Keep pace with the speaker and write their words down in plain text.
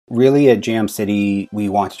Really, at Jam City, we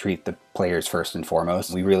want to treat the players first and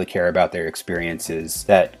foremost. We really care about their experiences.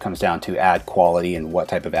 That comes down to ad quality and what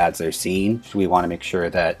type of ads they're seeing. We want to make sure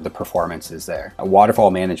that the performance is there.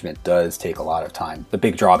 Waterfall management does take a lot of time. The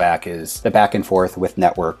big drawback is the back and forth with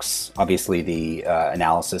networks, obviously the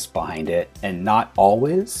analysis behind it, and not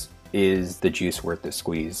always is the juice worth the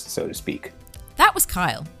squeeze, so to speak. That was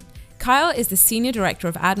Kyle. Kyle is the Senior Director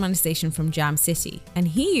of Ad Monetization from Jam City, and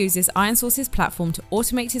he uses ironSource's platform to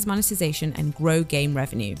automate his monetization and grow game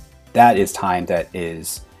revenue. That is time that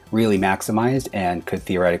is really maximized and could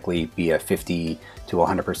theoretically be a 50 to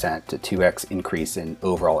 100% to 2x increase in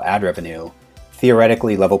overall ad revenue.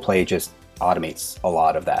 Theoretically, Level Play just automates a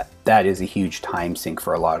lot of that. That is a huge time sink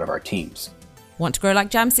for a lot of our teams. Want to grow like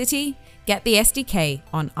Jam City? Get the SDK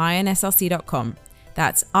on ironslc.com.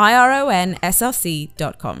 That's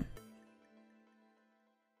IRONSLC.com.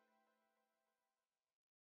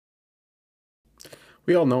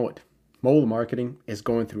 We all know it. Mobile marketing is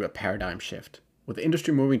going through a paradigm shift. With the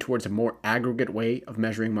industry moving towards a more aggregate way of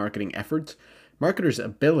measuring marketing efforts, marketers'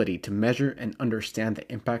 ability to measure and understand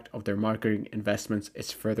the impact of their marketing investments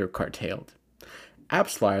is further curtailed.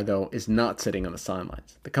 AppsFlyer, though, is not sitting on the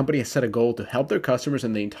sidelines. The company has set a goal to help their customers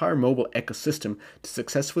and the entire mobile ecosystem to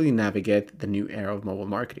successfully navigate the new era of mobile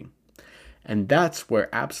marketing. And that's where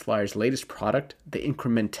AppsFlyer's latest product, the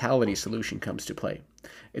Incrementality solution, comes to play.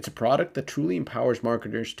 It's a product that truly empowers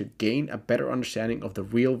marketers to gain a better understanding of the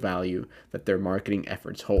real value that their marketing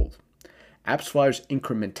efforts hold. AppsFlyer's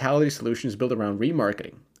Incrementality solution is built around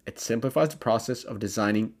remarketing. It simplifies the process of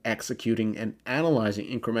designing, executing, and analyzing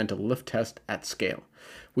incremental lift tests at scale,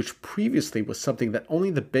 which previously was something that only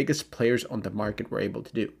the biggest players on the market were able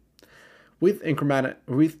to do. With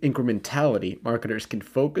incrementality, marketers can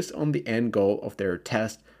focus on the end goal of their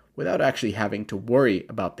test without actually having to worry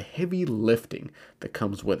about the heavy lifting that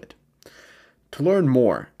comes with it. To learn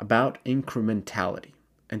more about incrementality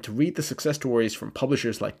and to read the success stories from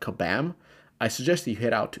publishers like Kabam, I suggest that you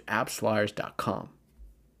head out to appsflyers.com.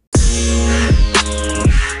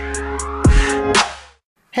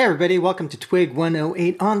 Hey everybody, welcome to Twig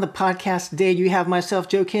 108. On the podcast today, you have myself,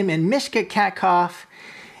 Joe Kim, and Mishka Katkoff.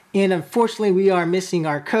 And unfortunately, we are missing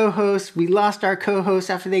our co-host. We lost our co-host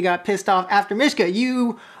after they got pissed off. After Mishka,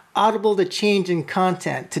 you audible the change in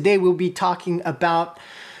content. Today, we'll be talking about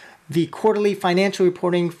the quarterly financial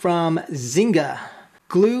reporting from Zynga,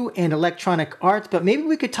 Glue, and Electronic Arts. But maybe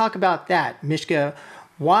we could talk about that. Mishka,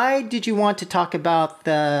 why did you want to talk about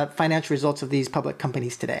the financial results of these public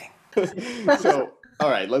companies today? So, all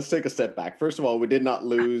right, let's take a step back. First of all, we did not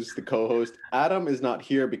lose the co-host. Adam is not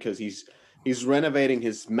here because he's renovating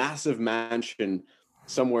his massive mansion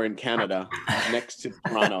somewhere in Canada next to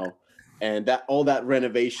Toronto. And that all that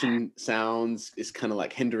renovation sounds is kind of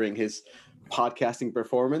like hindering his podcasting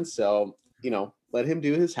performance. So, let him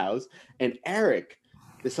do his house. And Eric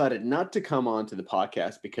decided not to come on to the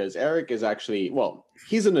podcast because Eric is actually,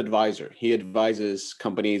 he's an advisor. He advises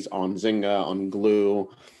companies on Zynga, on Glue,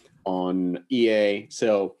 on EA.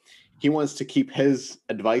 So he wants to keep his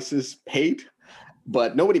advices paid,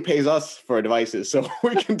 but nobody pays us for advices. So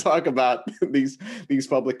we can talk about these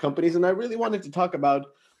public companies. And I really wanted to talk about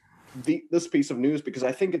this piece of news because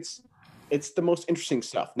I think it's the most interesting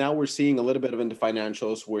stuff. Now we're seeing a little bit of into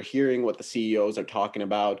financials. We're hearing what the CEOs are talking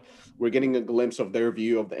about. We're getting a glimpse of their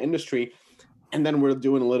view of the industry. And then we're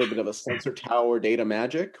doing a little bit of a sensor tower data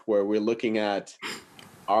magic where we're looking at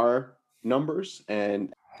our numbers,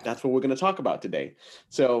 and that's what we're going to talk about today.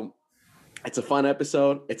 So it's a fun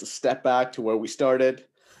episode. It's a step back to where we started.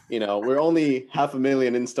 We're only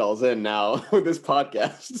 500,000 installs in now with this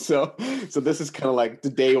podcast. So this is kind of like the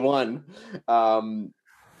day one.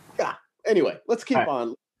 Anyway, let's keep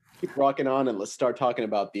rocking on, and let's start talking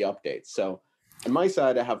about the updates. So on my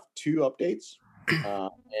side, I have two updates.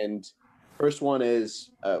 And first one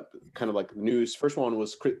is kind of like news. First one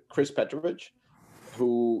was Chris Petrovich,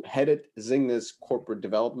 who headed Zynga's corporate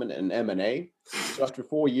development and M&A. So after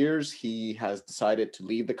 4 years, he has decided to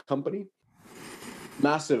leave the company.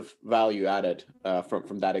 Massive value added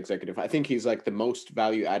from that executive. I think he's like the most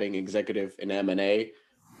value adding executive in M&A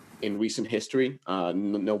in recent history.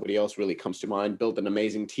 Nobody else really comes to mind. Built an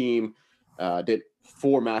amazing team, did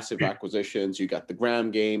 4 massive acquisitions. You got the Gram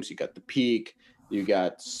Games, you got the Peak, you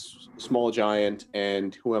got Small Giant,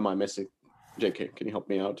 and who am I missing? JK, can you help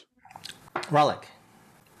me out? Rollick.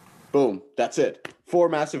 Boom, that's it. 4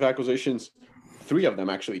 massive acquisitions, 3 of them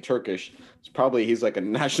actually Turkish. He's like a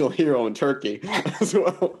national hero in Turkey as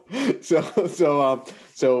well.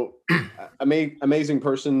 So amazing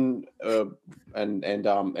person,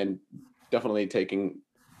 and definitely taking.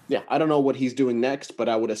 Yeah, I don't know what he's doing next, but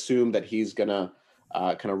I would assume that he's gonna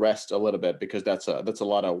kind of rest a little bit, because that's a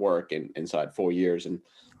lot of work inside 4 years, and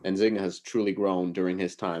Zynga has truly grown during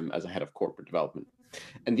his time as a head of corporate development.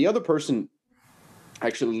 And the other person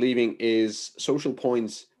actually leaving is Social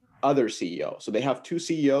Point's other CEO. So they have two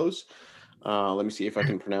CEOs. Let me see if I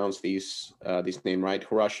can pronounce these name right.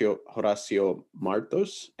 Horacio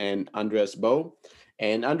Martos and Andres Bo.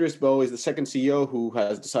 And Andres Bo is the second CEO who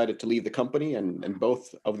has decided to leave the company, and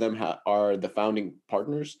both of them are the founding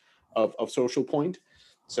partners of Social Point.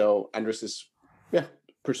 So Andres is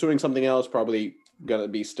pursuing something else, probably gonna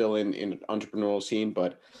be still in entrepreneurial scene,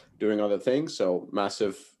 but doing other things. So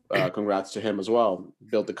massive congrats to him as well.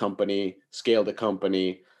 Built the company, scaled the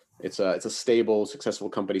company. It's a stable, successful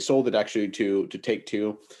company. Sold it actually to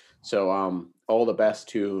Take-Two. So all the best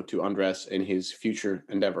to Andres in his future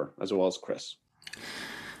endeavor, as well as Chris.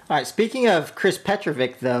 All right. Speaking of Chris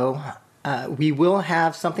Petrovic, though, we will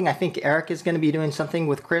have something. I think Eric is going to be doing something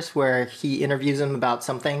with Chris where he interviews him about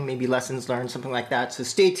something, maybe lessons learned, something like that. So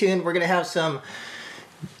stay tuned. We're going to have some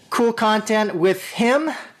cool content with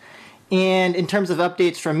him. And in terms of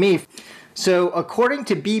updates from me, so according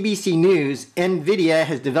to BBC News, NVIDIA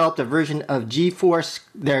has developed a version of GeForce,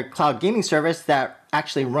 their cloud gaming service, that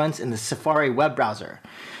actually runs in the Safari web browser.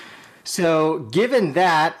 So given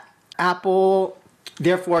that, Apple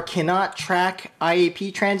therefore cannot track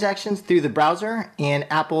IAP transactions through the browser, and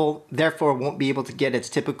Apple therefore won't be able to get its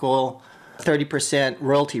typical 30%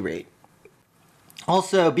 royalty rate.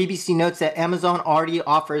 Also, BBC notes that Amazon already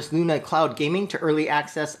offers Luna Cloud Gaming to early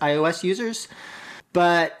access iOS users,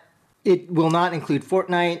 but it will not include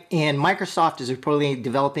Fortnite, and Microsoft is reportedly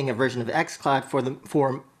developing a version of xCloud for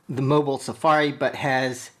the mobile Safari, but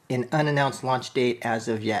has an unannounced launch date as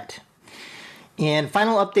of yet. And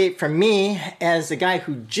final update from me, as a guy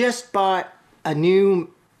who just bought a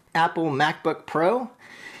new Apple MacBook Pro,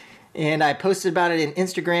 and I posted about it in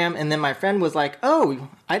Instagram, and then my friend was like, "Oh,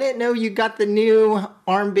 I didn't know you got the new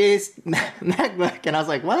ARM-based MacBook." And I was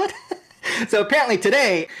like, "What?" So apparently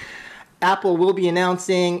today, Apple will be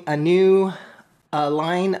announcing a new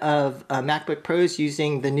line of MacBook Pros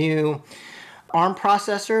using the new ARM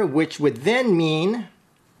processor, which would then mean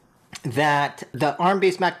that the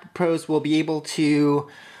ARM-based MacBook Pros will be able to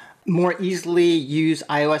more easily use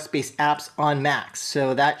iOS-based apps on Macs.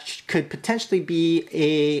 So that could potentially be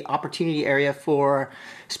a opportunity area for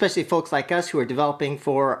especially folks like us who are developing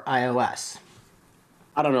for iOS.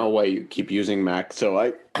 I don't know why you keep using Mac. So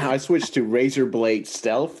I switched to Razer Blade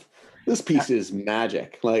Stealth. This piece is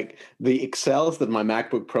magic. Like the Excels that my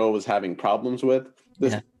MacBook Pro was having problems with,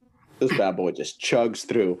 this bad boy just chugs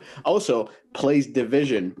through. Also plays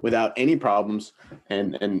Division without any problems,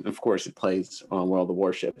 and of course it plays on World of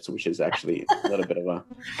Warships, which is actually a little bit of a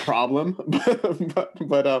problem.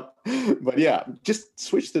 but yeah, just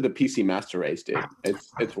switch to the PC Master Race, dude.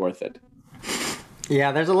 It's worth it.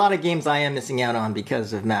 Yeah, there's a lot of games I am missing out on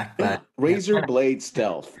because of Mac, but Razer Blade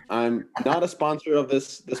Stealth. I'm not a sponsor of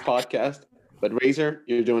this podcast, but Razer,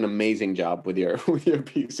 you're doing an amazing job with your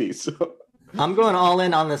PC. So I'm going all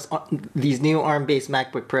in on these new ARM-based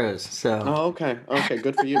MacBook Pros. So. Oh, okay.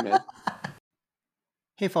 Good for you, man.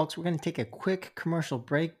 Hey, folks, we're going to take a quick commercial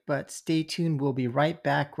break, but stay tuned. We'll be right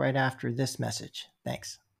back right after this message.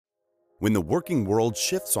 Thanks. When the working world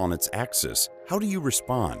shifts on its axis, how do you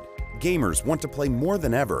respond? Gamers want to play more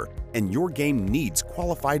than ever, and your game needs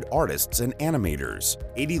qualified artists and animators.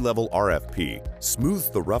 80 Level RFP smooths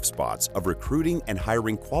the rough spots of recruiting and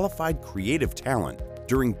hiring qualified creative talent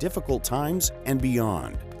during difficult times and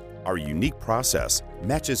beyond. Our unique process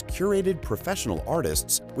matches curated professional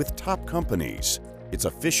artists with top companies. It's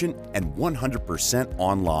efficient and 100%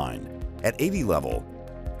 online. At 80 Level,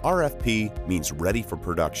 RFP means ready for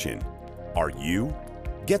production. Are you?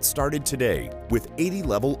 Get started today with 80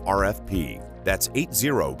 Level RFP. That's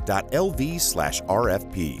 80.lv/RFP.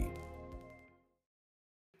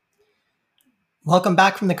 Welcome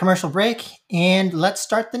back from the commercial break, and let's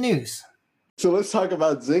start the news. So let's talk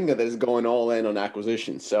about Zynga that is going all in on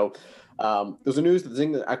acquisitions. So there's a news that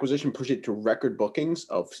Zynga acquisition pushed it to record bookings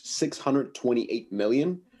of $628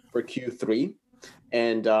 million for Q3.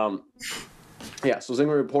 And so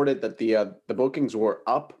Zynga reported that the bookings were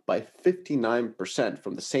up by 59%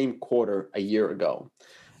 from the same quarter a year ago.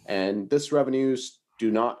 And this revenues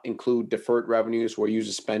do not include deferred revenues where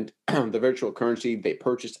users spent the virtual currency they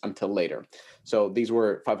purchased until later. So these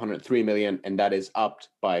were $503 million, and that is upped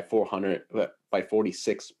by by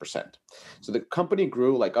 46%. So the company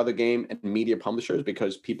grew like other game and media publishers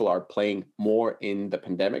because people are playing more in the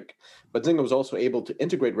pandemic. But Zynga was also able to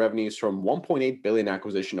integrate revenues from 1.8 billion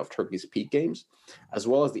acquisition of Turkey's Peak Games, as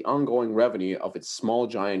well as the ongoing revenue of its Small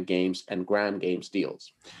Giant Games and Gram Games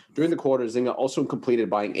deals. During the quarter, Zynga also completed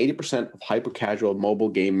buying 80% of hyper-casual mobile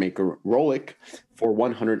game maker Rollic for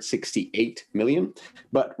 168 million,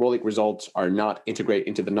 but Rollic results are not integrated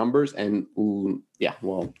into the numbers, and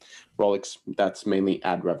Rollic's, that's mainly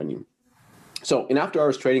ad revenue. So in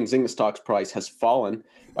after-hours trading, Zynga stock's price has fallen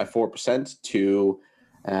by 4% to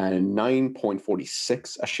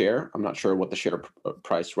 9.46 a share. I'm not sure what the share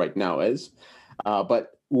price right now is,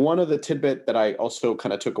 but one of the tidbit that I also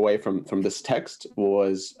kind of took away from this text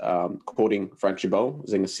was quoting Frank Gibeau,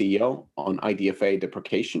 Zynga CEO, on IDFA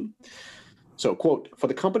deprecation. So, quote, "For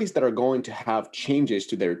the companies that are going to have changes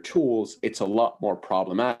to their tools, it's a lot more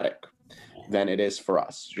problematic than it is for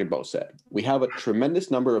us," Gibeau said. "We have a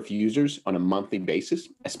tremendous number of users on a monthly basis,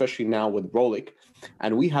 especially now with Rollic,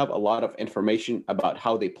 and we have a lot of information about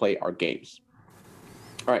how they play our games."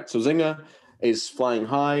 All right, so Zynga is flying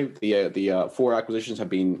high. The 4 acquisitions have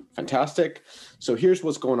been fantastic. So here's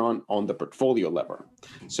what's going on the portfolio level.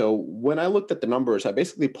 So when I looked at the numbers, I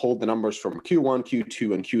basically pulled the numbers from Q1,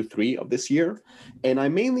 Q2, and Q3 of this year, and I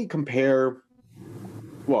mainly compare,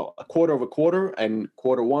 well, a quarter over quarter and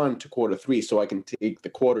quarter 1 to quarter 3. So I can take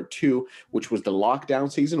the quarter 2, which was the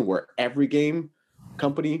lockdown season where every game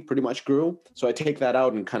company pretty much grew. So I take that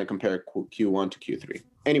out and kind of compare Q1 to Q3.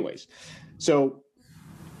 Anyways, so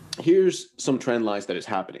here's some trend lines that is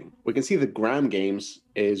happening. We can see the Gram Games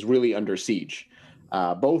is really under siege.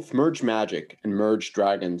 Both Merge Magic and Merge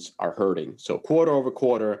Dragons are hurting. So quarter over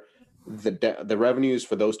quarter, the revenues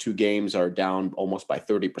for those 2 games are down almost by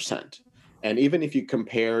 30%. And even if you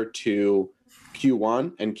compare to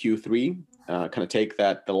Q1 and Q3, kind of take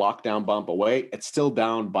the lockdown bump away, it's still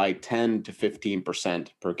down by 10 to 15%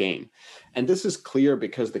 per game. And this is clear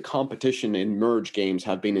because the competition in Merge games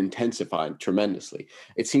have been intensified tremendously.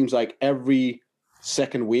 It seems like every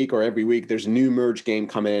second week or every week, there's a new Merge game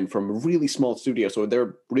coming in from a really small studio. So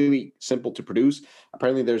they're really simple to produce.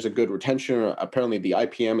 Apparently there's a good retention. Apparently the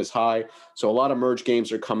IPM is high. So a lot of Merge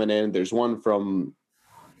games are coming in. There's one from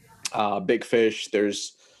Big Fish.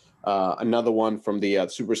 There's another one from the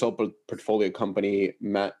Supercell portfolio company,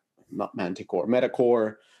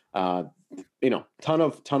 Metacore. Ton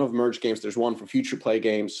of Merge games. There's one for Future Play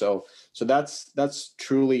games. So that's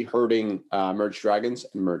truly hurting Merge Dragons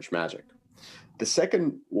and Merge Magic. The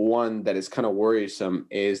second one that is kind of worrisome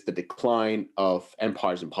is the decline of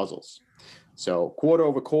Empires and Puzzles. So quarter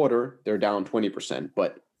over quarter, they're down 20%.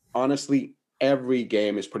 But honestly, every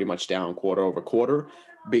game is pretty much down quarter over quarter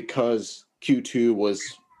because Q2 was,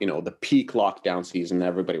 the peak lockdown season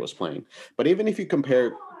everybody was playing. But even if you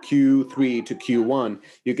compare Q3 to Q1,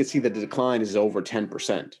 you can see that the decline is over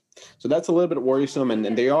 10%. So that's a little bit worrisome.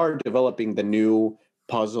 And they are developing the new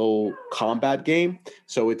puzzle combat game.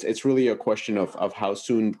 So it's really a question of how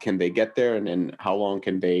soon can they get there and then how long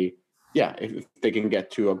can they, if they can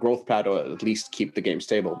get to a growth path or at least keep the game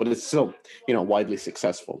stable. But it's still, widely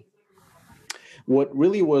successful. What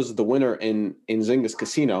really was the winner in Zynga's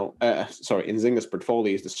in Zynga's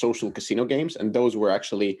portfolio is the social casino games. And those were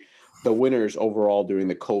actually the winners overall during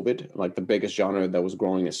the COVID. Like the biggest genre that was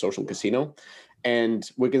growing is social casino. And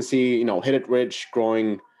we can see, Hit It Rich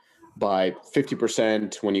growing by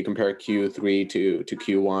 50% when you compare Q3 to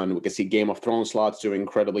Q1. We can see Game of Thrones slots doing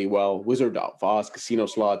incredibly well. Wizard of Oz casino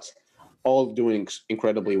slots all doing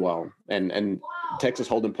incredibly well. And Texas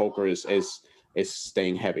Hold'em poker is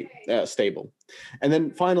staying stable. And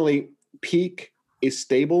then finally, Peak is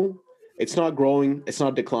stable. It's not growing. It's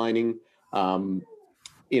not declining.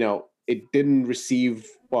 It didn't receive,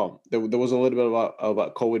 there was a little bit of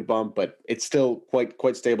a COVID bump, but it's still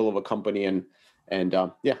quite stable of a company. And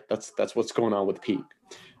that's what's going on with Peak.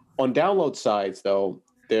 On download sides, though,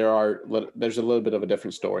 there's a little bit of a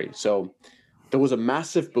different story. So there was a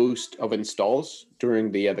massive boost of installs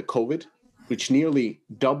during the COVID, which nearly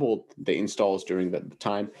doubled the installs during the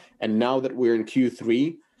time. And now that we're in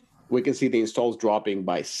Q3, we can see the installs dropping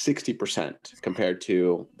by 60% compared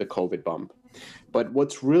to the COVID bump. But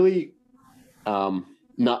what's really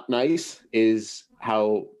not nice is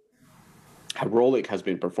how Rollic has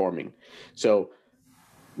been performing. So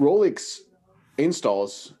Rollic's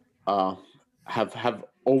installs have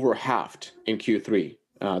over halved in Q3.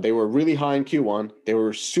 They were really high in Q1. They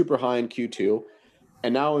were super high in Q2.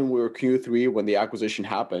 And now when we were Q3, when the acquisition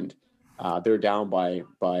happened, They're down by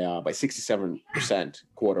 67%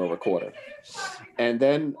 quarter over quarter. And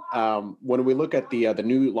then when we look at the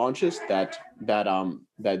new launches that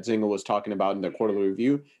Zynga was talking about in their quarterly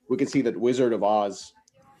review, we can see that Wizard of Oz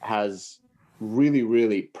has really,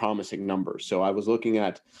 really promising numbers. So I was looking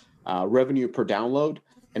at revenue per download,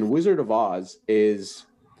 and Wizard of Oz is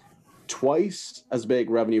twice as big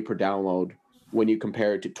revenue per download when you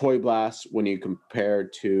compare it to Toy Blast, when you compare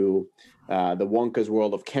to the Wonka's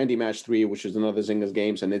World of Candy Match 3, which is another Zynga's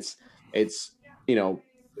games, and it's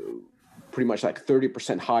pretty much like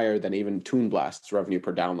 30% higher than even Toon Blast's revenue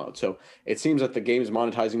per download. So it seems that the game is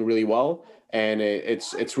monetizing really well, and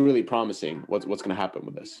it's really promising what's going to happen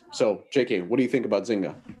with this. So JK, what do you think about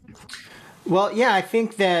Zynga? Well, yeah, I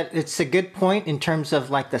think that it's a good point in terms of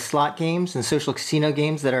like the slot games and social casino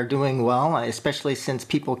games that are doing well, especially since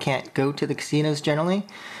people can't go to the casinos generally.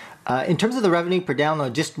 In terms of the revenue per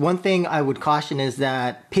download, just one thing I would caution is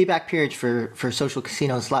that payback periods for social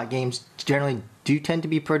casino and slot games generally do tend to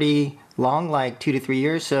be pretty long, like 2 to 3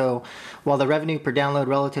 years. So while the revenue per download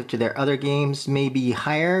relative to their other games may be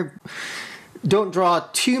higher, don't draw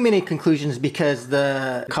too many conclusions because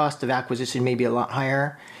the cost of acquisition may be a lot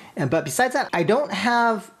higher. But besides that, I don't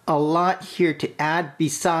have a lot here to add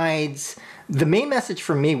besides the main message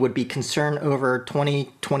for me would be concern over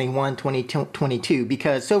 2021, 2022,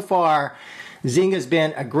 because so far Zynga's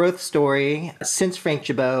been a growth story since Frank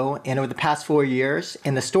Gibeau and over the past 4 years.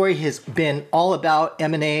 And the story has been all about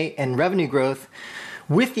M&A and revenue growth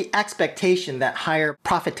with the expectation that higher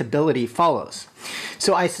profitability follows.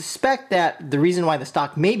 So I suspect that the reason why the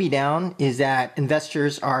stock may be down is that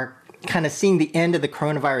investors are kind of seeing the end of the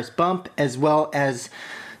coronavirus bump, as well as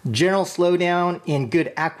general slowdown in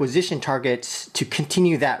good acquisition targets to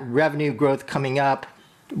continue that revenue growth coming up,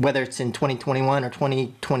 whether it's in 2021 or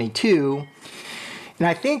 2022. And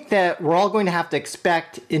I think that we're all going to have to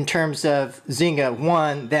expect in terms of Zynga,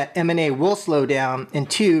 one, that M&A will slow down, and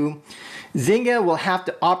two, Zynga will have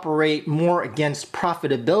to operate more against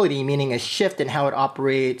profitability, meaning a shift in how it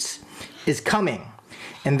operates is coming.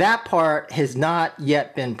 And that part has not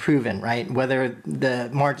yet been proven, right? Whether the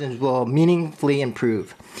margins will meaningfully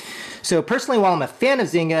improve. So personally, while I'm a fan of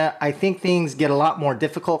Zynga, I think things get a lot more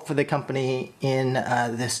difficult for the company in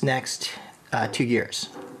this next 2 years.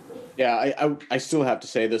 Yeah, I still have to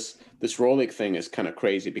say this Rolik thing is kind of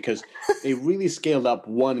crazy because they really scaled up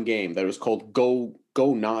one game that was called Go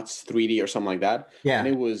Knots 3D or something like that. Yeah, and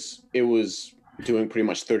it was doing pretty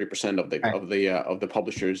much 30% of the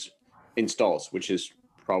publisher's installs, which is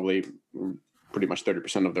probably pretty much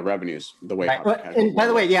 30% of the revenues, the way. Right. And by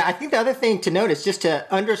the way, yeah, I think the other thing to notice, just to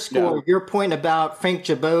underscore your point about Frank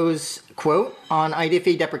Gibeau's quote on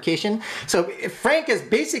IDFA deprecation. So Frank is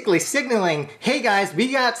basically signaling, hey guys,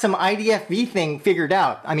 we got some IDFV thing figured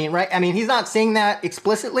out. I mean, right? I mean, he's not saying that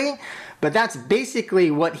explicitly, but that's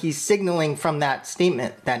basically what he's signaling from that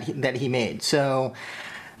statement that he made. So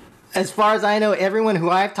as far as I know, everyone who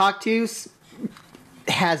I've talked to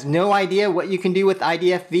has no idea what you can do with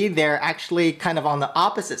IDFV. They're actually kind of on the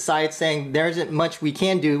opposite side saying there isn't much we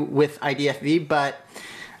can do with IDFV, but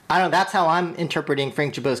I don't know, that's how I'm interpreting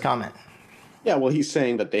Frank Gibeau's comment. Yeah, well, he's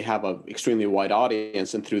saying that they have an extremely wide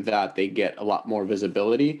audience, and through that they get a lot more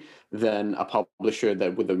visibility than a publisher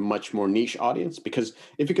that with a much more niche audience. Because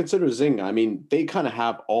if you consider Zynga, I mean, they kind of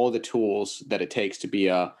have all the tools that it takes to be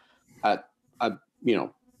a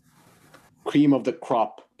cream of the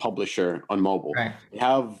crop publisher on mobile. Right. They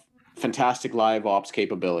have fantastic live ops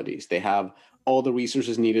capabilities. They have all the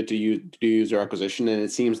resources needed to do user acquisition, and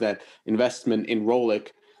it seems that investment in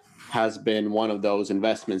Rolik has been one of those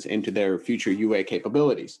investments into their future UA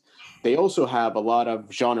capabilities. They also have a lot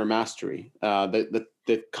of genre mastery.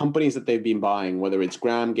 The companies that they've been buying, whether it's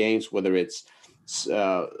Gram Games, whether it's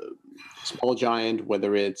Small Giant,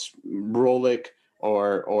 whether it's Rolik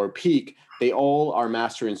or Peak, they all are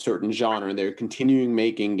mastering certain genre, and they're continuing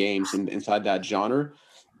making games inside that genre.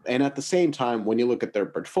 And at the same time, when you look at their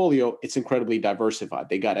portfolio, it's incredibly diversified.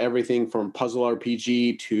 They got everything from puzzle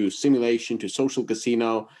RPG to simulation to social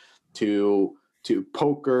casino to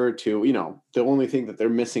poker to, the only thing that they're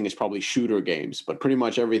missing is probably shooter games, but pretty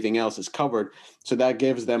much everything else is covered. So that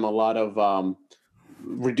gives them a lot of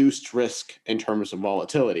reduced risk in terms of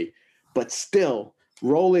volatility. But still,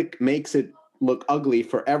 Rolik makes it look ugly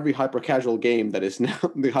for every hyper-casual game that is now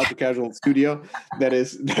the hyper-casual studio that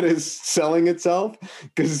is selling itself,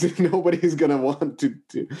 because nobody's going to want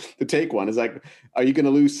to take one. It's like, are you going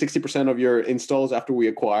to lose 60% of your installs after we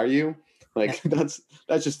acquire you? Like, that's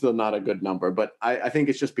just still not a good number. But I think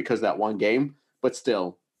it's just because that one game, but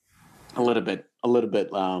still a little bit a little bit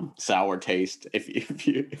sour taste if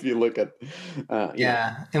you look at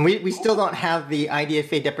and we still don't have the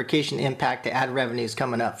IDFA deprecation impact to ad revenues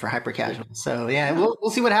coming up for hyper casual. So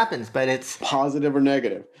we'll see what happens, but it's positive or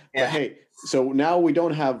negative. But hey, so now we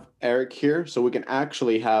don't have Eric here, so we can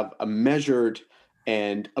actually have a measured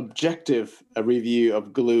and objective review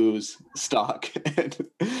of Glue's stock.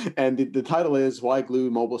 and the title is Why Glue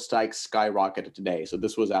Mobile Stocks Skyrocketed Today. So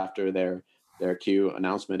this was after their Q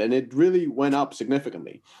announcement, and it really went up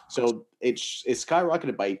significantly. So it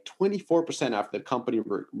skyrocketed by 24% after the company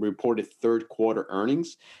reported third quarter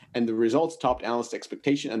earnings, and the results topped analyst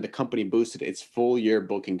expectation, and the company boosted its full year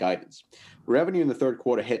booking guidance. Revenue in the third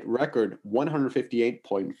quarter hit record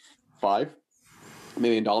 $158.5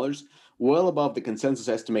 million, well above the consensus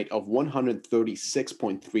estimate of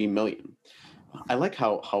 $136.3 million. I like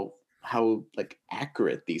how like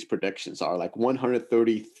accurate these predictions are, like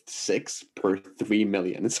 136 per 3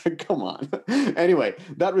 million. It's like, come on. Anyway,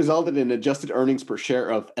 that resulted in adjusted earnings per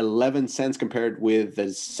share of 11 cents compared with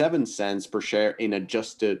the 7 cents per share in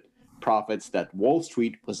adjusted profits that Wall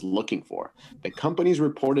Street was looking for. The company's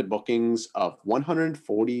reported bookings of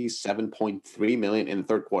 147.3 million in the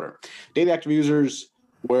third quarter. Daily active users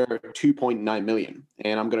were 2.9 million.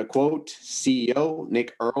 And I'm going to quote CEO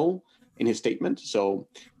Nick Earl in his statement. So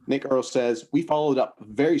Nick Earl says, we followed up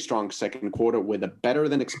very strong second quarter with a better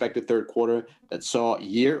than expected third quarter that saw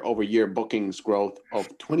year-over-year bookings growth of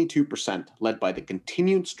 22%, led by the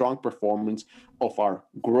continued strong performance of our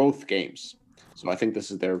growth games. So I think this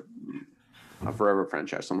is their forever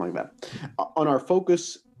franchise, something like that. On our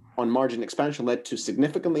focus on margin expansion led to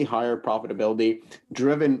significantly higher profitability,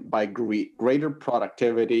 driven by greater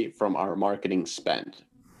productivity from our marketing spend.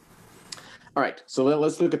 All right, so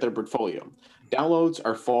let's look at their portfolio. Downloads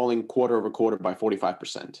are falling quarter over quarter by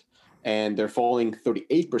 45%, and they're falling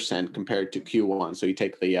 38% compared to Q1. So you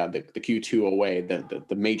take the Q2 away,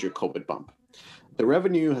 the major COVID bump. The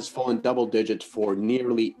revenue has fallen double digits for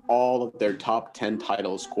nearly all of their top 10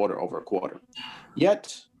 titles quarter over quarter.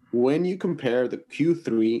 Yet, when you compare the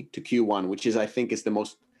Q3 to Q1, which is, I think, is the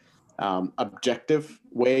most objective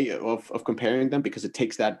way of comparing them because it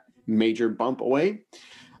takes that major bump away,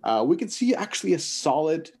 we can see actually a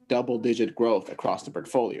solid double-digit growth across the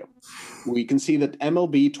portfolio. We can see that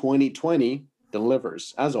MLB 2020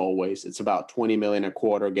 delivers, as always. It's about 20 million a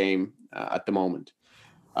quarter game at the moment.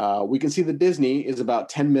 We can see that Disney is about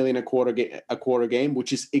 10 million a quarter game,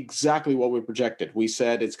 which is exactly what we projected. We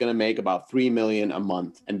said it's going to make about 3 million a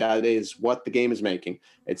month, and that is what the game is making.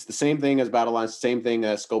 It's the same thing as Battle Lines, same thing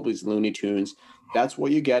as Scopely's Looney Tunes. That's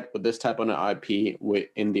what you get with this type of an IP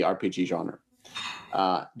in the RPG genre.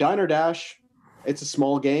 Diner Dash, it's a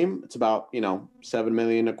small game. It's about 7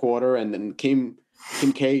 million a quarter, and then Kim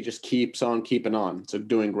K just keeps on keeping on. So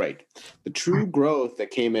doing great. The true growth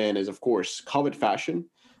that came in is, of course, Covet Fashion.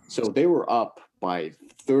 So they were up by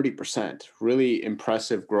 30%. Really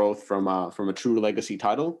impressive growth from a true legacy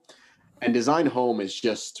title. And Design Home is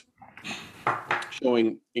just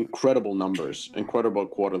showing incredible numbers, incredible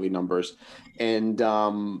quarterly numbers. And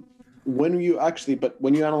when you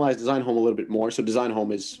analyze Design Home a little bit more, so Design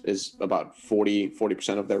Home is about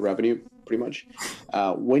 40% of their revenue, pretty much.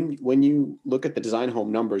 When you look at the Design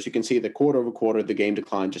Home numbers, you can see that quarter over quarter, the game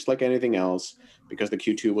declined just like anything else because the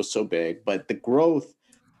Q2 was so big. But the growth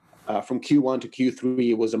from Q1 to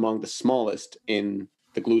Q3 was among the smallest in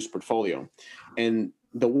the Glue's portfolio. And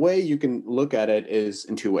the way you can look at it is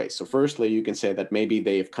in two ways. So firstly, you can say that maybe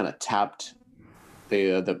they've kind of tapped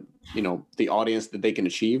the audience that they can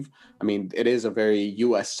achieve. I mean, it is a very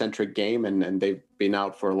US centric game, and they've been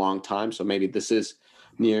out for a long time. So maybe this is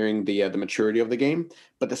nearing the maturity of the game.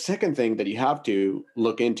 But the second thing that you have to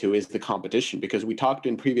look into is the competition, because we talked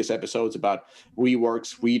in previous episodes about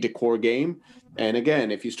Rework's Redecor game. And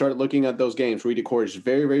again, if you start looking at those games, Redecor is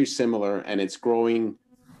very, very similar, and it's growing,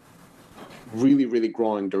 really, really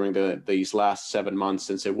growing during these last 7 months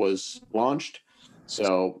since it was launched.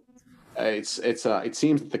 So it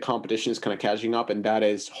seems that the competition is kind of catching up, and that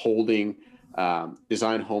is holding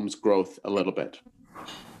Design Home's growth a little bit.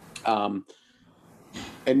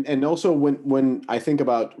 And also when I think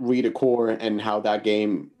about Redecor and how that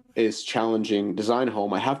game is challenging Design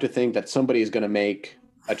Home, I have to think that somebody is going to make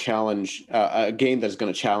a game that's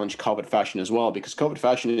going to challenge Covet Fashion as well, because Covet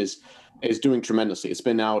Fashion is doing tremendously. It's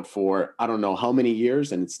been out for I don't know how many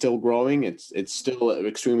years, and it's still growing. It's still an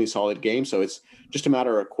extremely solid game. So it's just a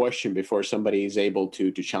matter of question before somebody is able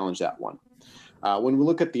to challenge that one. When we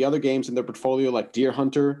look at the other games in their portfolio, like Deer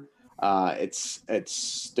Hunter, It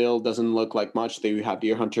still doesn't look like much. They have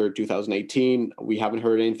Deer Hunter 2018. We haven't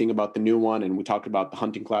heard anything about the new one, and we talked about the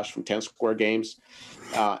Hunting Clash from 10 Square Games.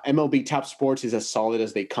 MLB Tap Sports is as solid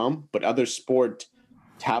as they come, but other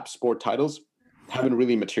tap sport titles haven't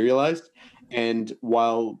really materialized. And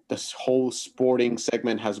while this whole sporting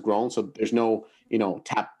segment has grown, so there's no,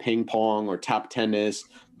 tap ping pong or tap tennis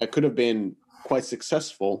that could have been quite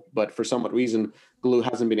successful, but for some reason, Glue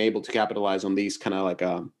hasn't been able to capitalize on these kind of like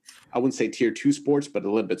I wouldn't say tier 2 sports, but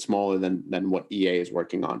a little bit smaller than what EA is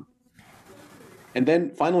working on. And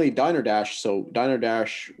then finally, Diner Dash. So Diner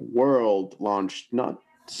Dash World launched not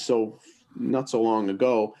so long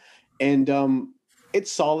ago, and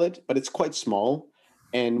it's solid, but it's quite small.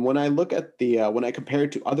 And when I look at when I compare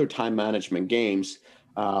it to other time management games,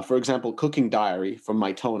 for example, Cooking Diary from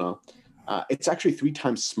Mytona, it's actually 3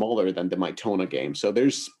 times smaller than the Mytona game. So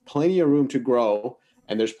there's plenty of room to grow,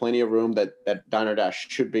 and there's plenty of room that Diner Dash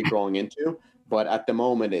should be growing into. But at the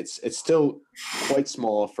moment, it's still quite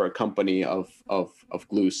small for a company of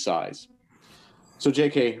Glue's size. So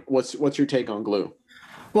JK, what's your take on Glue?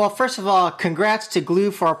 Well, first of all, congrats to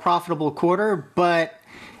Glue for a profitable quarter. But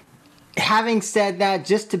having said that,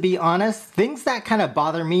 just to be honest, things that kind of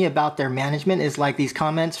bother me about their management is like these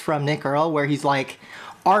comments from Nick Earl, where he's like,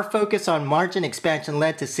 our focus on margin expansion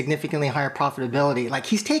led to significantly higher profitability. Like,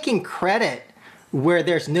 he's taking credit where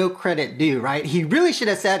there's no credit due, right? He really should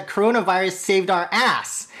have said coronavirus saved our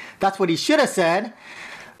ass. That's what he should have said.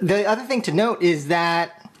 The other thing to note is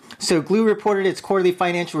that, so Glue reported its quarterly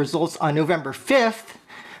financial results on November 5th,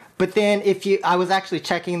 but then I was actually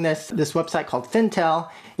checking this website called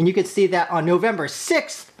Fintel, and you could see that on November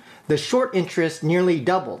 6th, the short interest nearly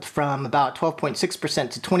doubled from about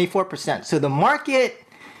 12.6% to 24%. So the market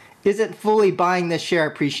isn't fully buying this share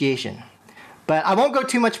appreciation. But I won't go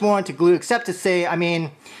too much more into Glue, except to say,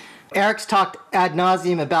 Eric's talked ad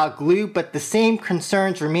nauseum about Glue, but the same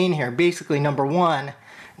concerns remain here. Basically, number one,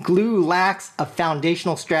 Glue lacks a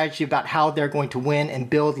foundational strategy about how they're going to win and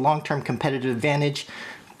build long-term competitive advantage.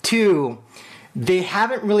 2, they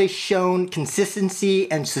haven't really shown consistency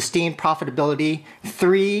and sustained profitability.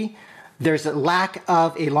 3, there's a lack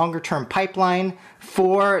of a longer-term pipeline.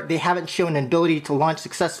 4, they haven't shown an ability to launch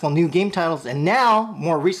successful new game titles. And now,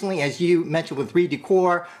 more recently, as you mentioned with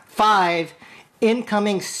Redecor, 5,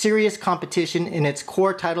 incoming serious competition in its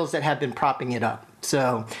core titles that have been propping it up.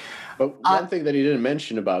 So, but one thing that he didn't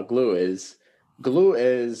mention about Glue is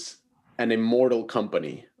an immortal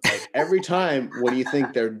company. Like, every time when you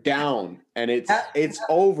think they're down and it's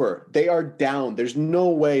over, they are down. There's no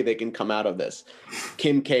way they can come out of this.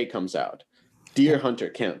 Kim K comes out. Deer Hunter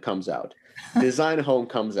comes out. Design Home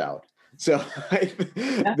comes out. So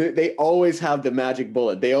they always have the magic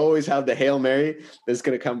bullet. They always have the Hail Mary that's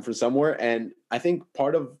going to come from somewhere. And I think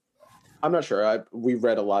I'm not sure. We've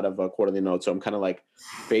read a lot of quarterly notes, so I'm kind of like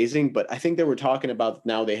phasing. But I think they were talking about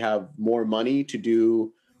now they have more money to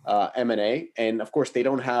do M&A. And of course, they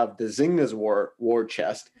don't have the Zynga's war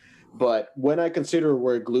chest. But when I consider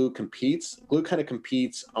where Glue kind of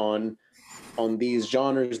competes on these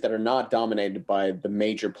genres that are not dominated by the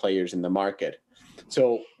major players in the market.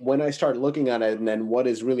 So when I start looking at it, and then what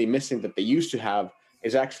is really missing that they used to have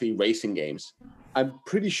is actually racing games. I'm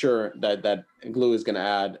pretty sure that Glue is going to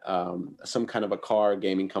add some kind of a car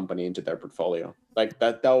gaming company into their portfolio. Like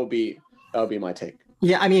that would be my take.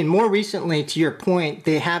 Yeah, more recently, to your point,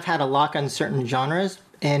 they have had a lock on certain genres,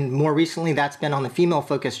 and more recently that's been on the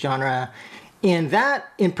female-focused genre. And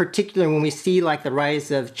that, in particular, when we see like the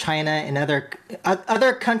rise of China and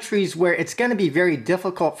other countries where it's going to be very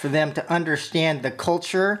difficult for them to understand the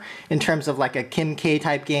culture in terms of like a Kim K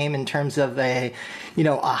type game, in terms of a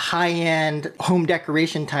high-end home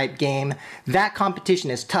decoration type game, that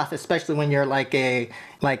competition is tough, especially when you're like a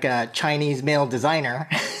Chinese male designer,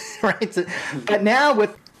 right? So, but now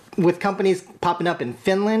with companies popping up in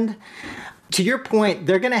Finland, to your point,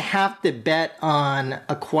 they're going to have to bet on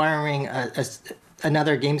acquiring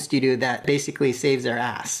another game studio that basically saves their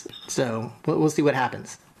ass. So we'll see what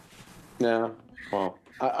happens. Yeah, well,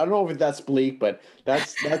 I don't know if that's bleak, but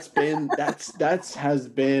that's has been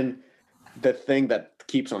the thing that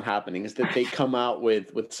keeps on happening, is that they come out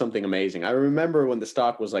with something amazing. I remember when the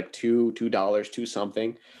stock was like $2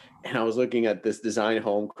 something. And I was looking at this Design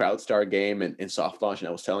Home CrowdStar game in soft launch, and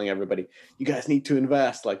I was telling everybody, you guys need to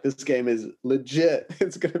invest. Like, this game is legit.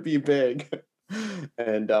 It's going to be big.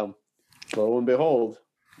 And lo and behold,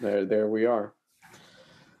 there we are.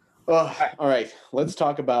 Oh, all right, let's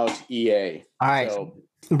talk about EA. All right. So,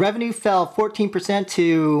 revenue fell 14%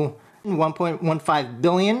 to $1.15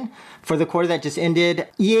 billion for the quarter that just ended.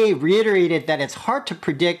 EA reiterated that it's hard to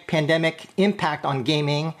predict pandemic impact on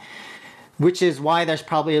gaming. which is why there's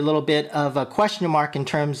probably a little bit of a question mark in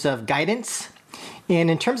terms of guidance. And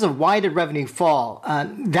in terms of why did revenue fall,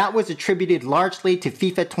 that was attributed largely to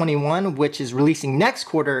FIFA 21, which is releasing next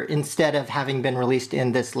quarter instead of having been released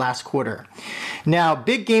in this last quarter. Now,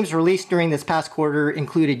 big games released during this past quarter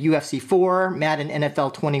included UFC 4, Madden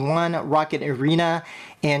NFL 21, Rocket Arena,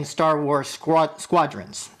 and Star Wars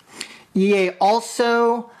Squadrons. EA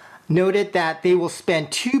also noted that they will spend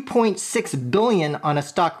 $2.6 billion on a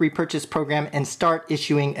stock repurchase program and start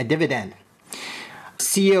issuing a dividend.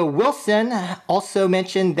 CEO Wilson also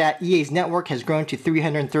mentioned that EA's network has grown to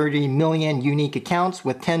 330 million unique accounts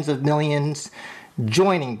with tens of millions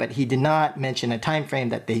joining, but he did not mention a time frame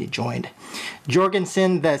that they joined.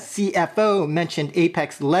 Jorgensen, the CFO, mentioned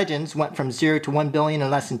Apex Legends went from 0 to 1 billion in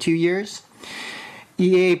less than 2 years.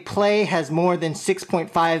 EA Play has more than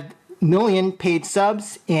 6.5 million paid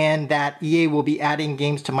subs, and that EA will be adding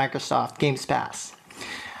games to Microsoft Games Pass.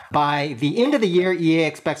 By the end of the year, EA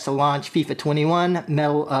expects to launch FIFA 21,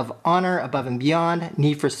 Medal of Honor Above and Beyond,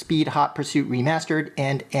 Need for Speed Hot Pursuit Remastered,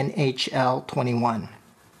 and NHL 21.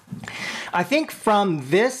 I think from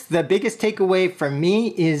this, the biggest takeaway for me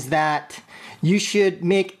is that you should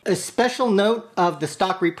make a special note of the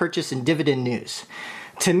stock repurchase and dividend news.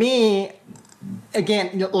 To me,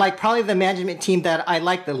 again, like probably the management team that I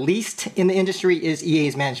like the least in the industry is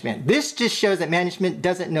EA's management. This just shows that management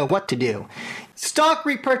doesn't know what to do. Stock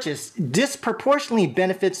repurchase disproportionately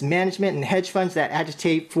benefits management and hedge funds that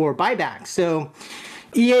agitate for buybacks. So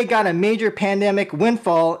EA got a major pandemic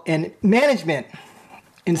windfall, and management,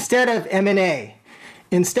 instead of M&A,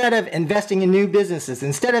 instead of investing in new businesses,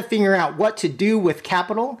 instead of figuring out what to do with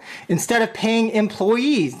capital, instead of paying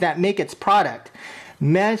employees that make its product,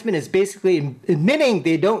 management is basically admitting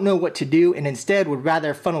they don't know what to do and instead would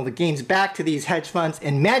rather funnel the gains back to these hedge funds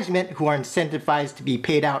and management who are incentivized to be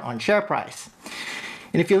paid out on share price.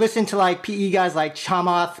 And if you listen to like PE guys like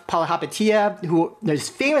Chamath Palihapitiya, who is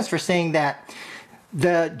famous for saying that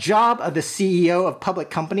the job of the CEO of public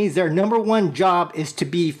companies, their number one job is to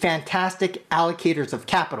be fantastic allocators of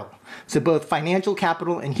capital. So both financial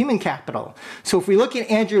capital and human capital. So if we look at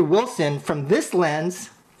Andrew Wilson from this lens,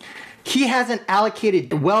 he hasn't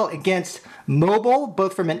allocated well against mobile,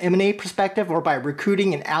 both from an M&A perspective or by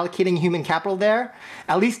recruiting and allocating human capital there.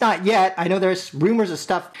 At least not yet. I know there's rumors of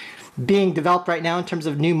stuff being developed right now in terms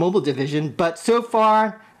of new mobile division, but so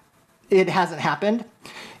far it hasn't happened.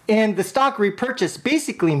 And the stock repurchase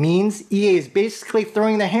basically means EA is basically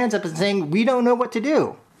throwing their hands up and saying, we don't know what to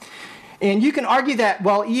do. And you can argue that,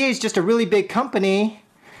 well, EA is just a really big company,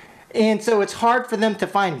 and so it's hard for them to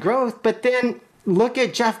find growth, but then look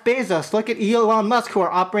at Jeff Bezos, look at Elon Musk, who are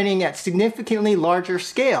operating at significantly larger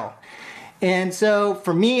scale. And so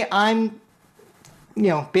for me, I'm,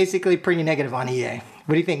 basically pretty negative on EA.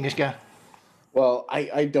 What do you think, Mishka? Well,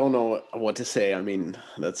 I don't know what to say. I mean,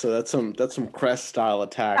 that's some Crest style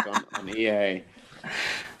attack on EA.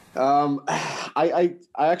 I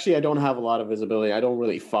actually don't have a lot of visibility. I don't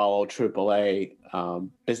really follow AAA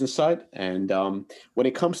business side, and when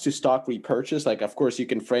it comes to stock repurchase, like of course you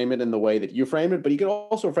can frame it in the way that you frame it, but you can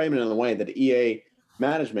also frame it in the way that EA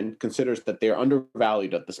management considers that they're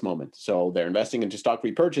undervalued at this moment. So they're investing into stock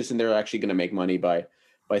repurchase, and they're actually going to make money by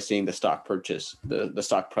seeing the stock purchase, the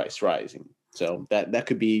stock price rising. So that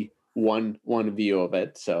could be one view of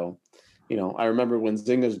it. So, I remember when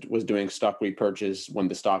Zynga was doing stock repurchase when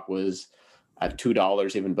the stock was at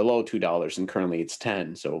 $2, even below $2, and currently it's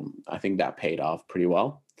 10. So I think that paid off pretty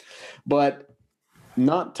well. But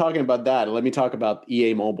not talking about that, let me talk about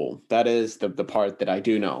EA Mobile. That is the part that I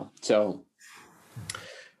do know. So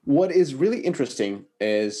what is really interesting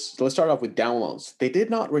is, let's start off with downloads. They did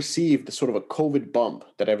not receive the sort of a COVID bump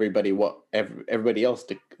that everybody else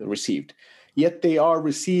received. Yet they are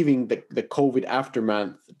receiving the COVID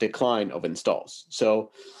aftermath decline of installs.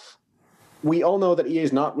 So we all know that EA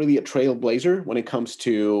is not really a trailblazer when it comes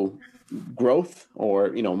to growth or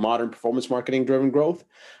modern performance marketing driven growth,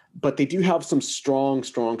 but they do have some strong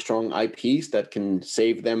IPs that can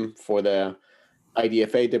save them for the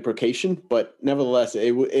IDFA deprecation. But nevertheless,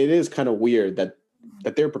 it is kind of weird that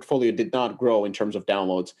their portfolio did not grow in terms of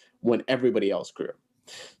downloads when everybody else grew.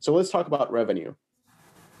 So let's talk about revenue.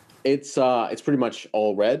 It's pretty much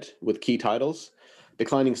all red with key titles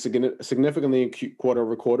declining significantly quarter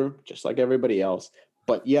over quarter, just like everybody else,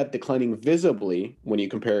 but yet declining visibly when you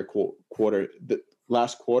compare the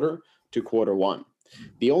last quarter to quarter one.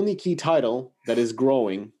 The only key title that is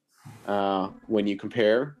growing when you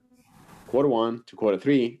compare quarter one to quarter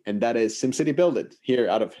three, and that is SimCity Build It here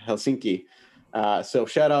out of Helsinki. So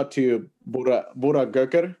shout out to Bura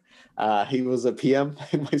Göker. He was a PM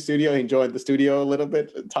in my studio. He joined the studio a little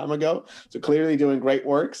bit time ago. So clearly doing great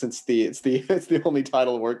work since it's the only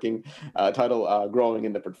title growing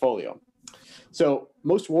in the portfolio. So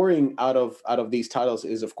most worrying out of these titles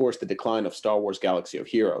is, of course, the decline of Star Wars Galaxy of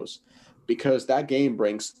Heroes, because that game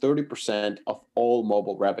brings 30% of all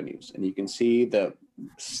mobile revenues. And you can see the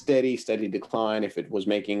steady decline. If it was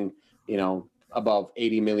making, above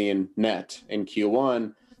 80 million net in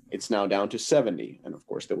Q1, it's now down to 70. And of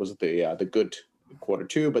course, there was the good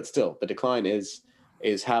Q2, but still the decline is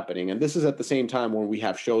happening. And this is at the same time when we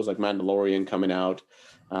have shows like Mandalorian coming out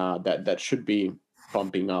that should be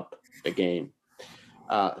bumping up the game.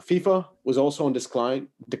 FIFA was also on decline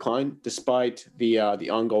despite the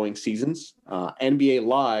ongoing seasons. NBA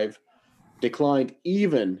Live declined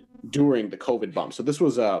even during the COVID bump. So this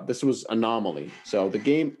was anomaly. So the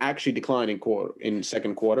game actually declined in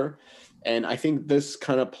second quarter, and I think this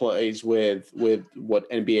kind of plays with what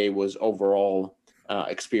NBA was overall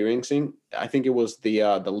experiencing. I think it was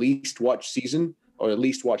the least watched season or the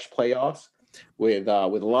least watched playoffs with a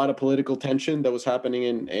lot of political tension that was happening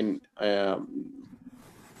in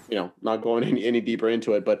not going any deeper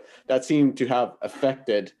into it, but that seemed to have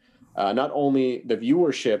affected not only the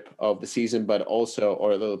viewership of the season, but also,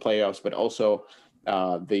 or the playoffs, but also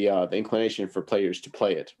the inclination for players to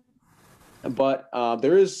play it. But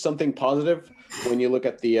there is something positive when you look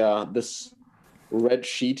at the this red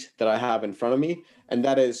sheet that I have in front of me, and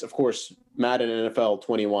that is, of course, Madden NFL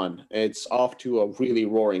 21. It's off to a really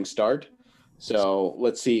roaring start. So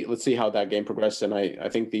let's see how that game progresses. And I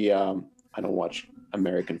think I don't watch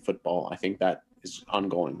American football. I think that is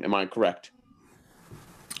ongoing. Am I correct?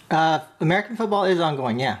 American football is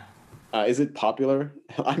ongoing, yeah. Is it popular?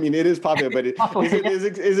 I mean, it is popular, but is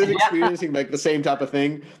it experiencing like the same type of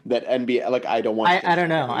thing that NBA? Like, I don't want. I don't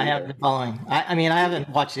know. I haven't been following. I mean, I haven't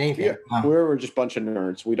watched anything. Yeah, we're just a bunch of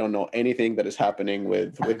nerds. We don't know anything that is happening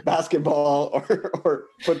with basketball or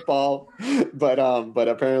football, but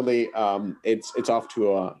apparently it's off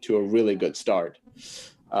to a really good start.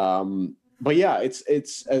 But yeah, it's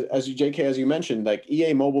as you mentioned, like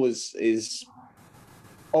EA Mobile is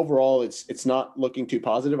overall it's not looking too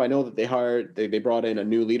positive. I know that they brought in a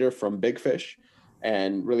new leader from Big Fish,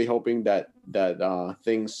 and really hoping that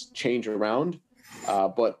things change around.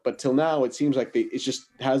 But till now, it seems like it just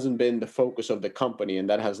hasn't been the focus of the company, and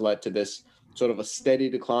that has led to this sort of a steady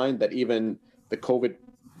decline that even the COVID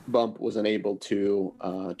bump was unable to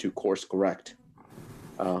course correct.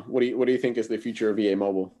 What do you think is the future of EA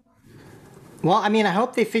Mobile? Well, I mean, I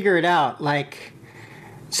hope they figure it out.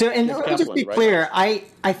 And just be clear, right?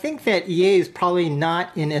 I think that EA is probably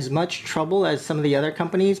not in as much trouble as some of the other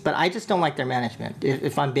companies, but I just don't like their management,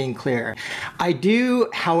 if I'm being clear. I do,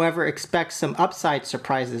 however, expect some upside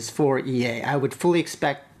surprises for EA. I would fully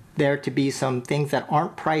expect there to be some things that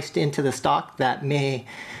aren't priced into the stock that may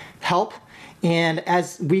help. And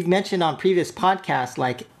as we've mentioned on previous podcasts,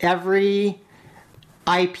 like every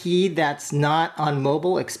IP that's not on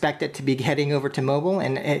mobile, expect it to be heading over to mobile.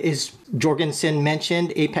 And as Jorgensen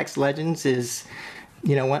mentioned, Apex Legends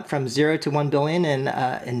went from 0 to 1 billion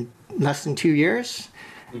in less than 2 years.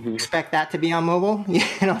 Mm-hmm. Expect that to be on mobile. You know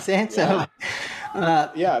what I'm saying? Yeah.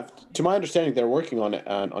 So, to my understanding, they're working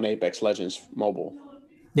on Apex Legends mobile.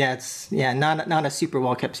 Yeah, it's not a super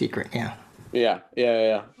well kept secret. Yeah.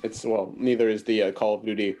 Yeah. It's neither is the Call of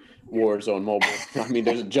Duty Warzone mobile. I mean,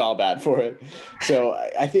 there's a job ad for it. So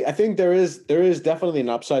I think there is definitely an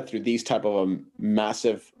upside through these type of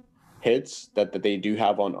massive hits that they do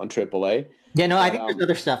have on AAA. Yeah, no, I think there's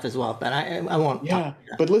other stuff as well, but I won't. Yeah,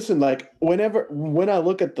 but listen, like when I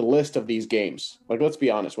look at the list of these games, like let's be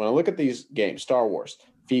honest, when I look at these games, Star Wars,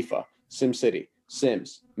 FIFA, SimCity,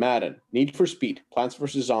 Sims, Madden, Need for Speed, Plants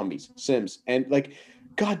vs. Zombies, Sims, and like,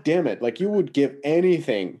 God damn it, like you would give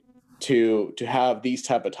anything to have these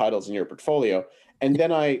type of titles in your portfolio. And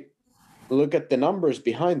then I look at the numbers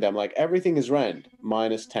behind them, like everything is rand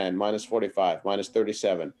 -10, -45,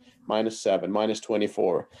 -37, -7,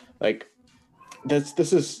 -24. Like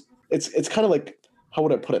it's kind of like, how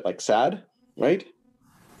would I put it? Like sad, right?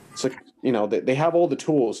 It's like, they have all the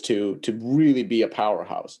tools to really be a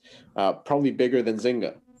powerhouse, probably bigger than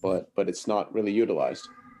Zynga, but it's not really utilized.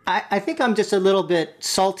 I think I'm just a little bit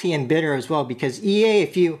salty and bitter as well, because EA,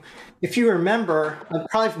 if you remember,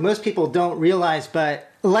 probably most people don't realize, but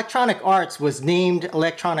Electronic Arts was named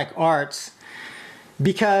Electronic Arts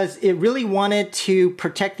because it really wanted to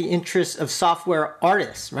protect the interests of software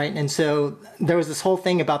artists, right? And so there was this whole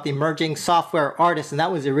thing about the emerging software artists, and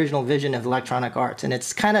that was the original vision of Electronic Arts. And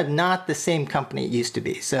it's kind of not the same company it used to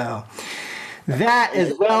be. So that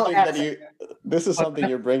as well as... This is something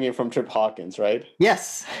you're bringing from Trip Hawkins, right?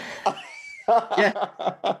 Yes. Yeah.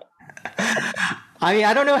 I mean,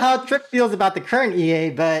 I don't know how Trick feels about the current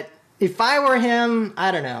EA, but if I were him,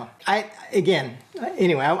 I don't know.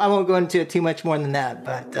 Anyway, I won't go into it too much more than that,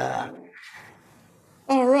 but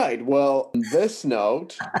All right. Well, on this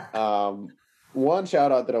note, one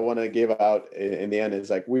shout out that I want to give out in the end is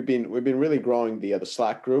like we've been really growing the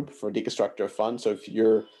Slack group for Deconstructor of Fun. So if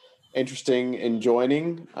you're interested in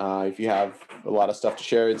joining, if you have a lot of stuff to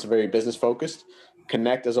share, it's very business focused.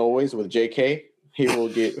 Connect as always with JK. He will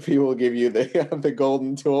give you the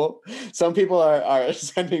golden tool. Some people are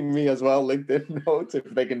sending me as well LinkedIn notes if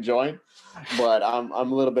they can join, but I'm a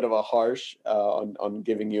little bit of a harsh on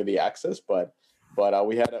giving you the access. But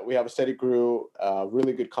we have a steady crew,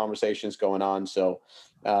 really good conversations going on. So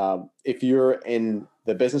if you're in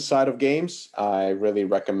the business side of games, I really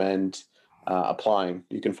recommend applying.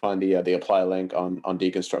 You can find the apply link on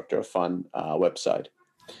Deconstructor of Fun website.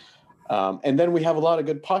 And then we have a lot of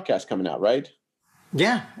good podcasts coming out, right?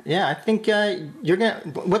 yeah. I think you're gonna.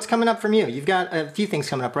 What's coming up from you? You've got a few things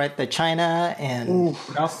coming up, right? The China and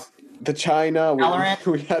what else? The China, Valorant.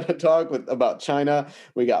 we had a talk about China.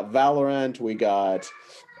 We got Valorant. We got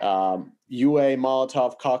UA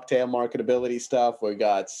Molotov cocktail marketability stuff. We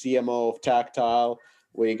got CMO of Tactile.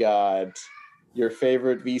 We got your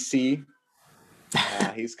favorite VC.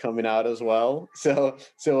 He's coming out as well. So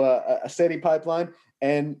a steady pipeline.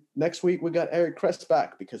 And next week we got Eric Kress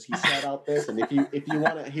back because he sat out this. And if you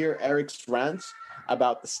want to hear Eric's rants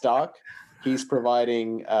about the stock, he's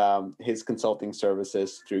providing his consulting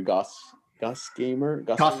services through Gossamer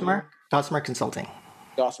Consulting.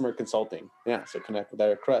 Gossamer Consulting. Yeah, so connect with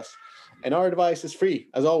Eric Kress. And our advice is free,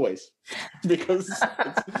 as always, because it's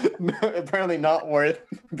apparently not worth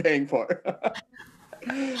paying for.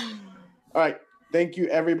 All right. Thank you,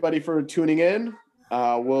 everybody, for tuning in.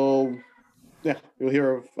 You'll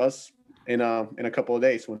hear of us in a couple of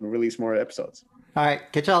days when we release more episodes. All right.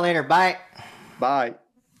 Catch y'all later. Bye. Bye.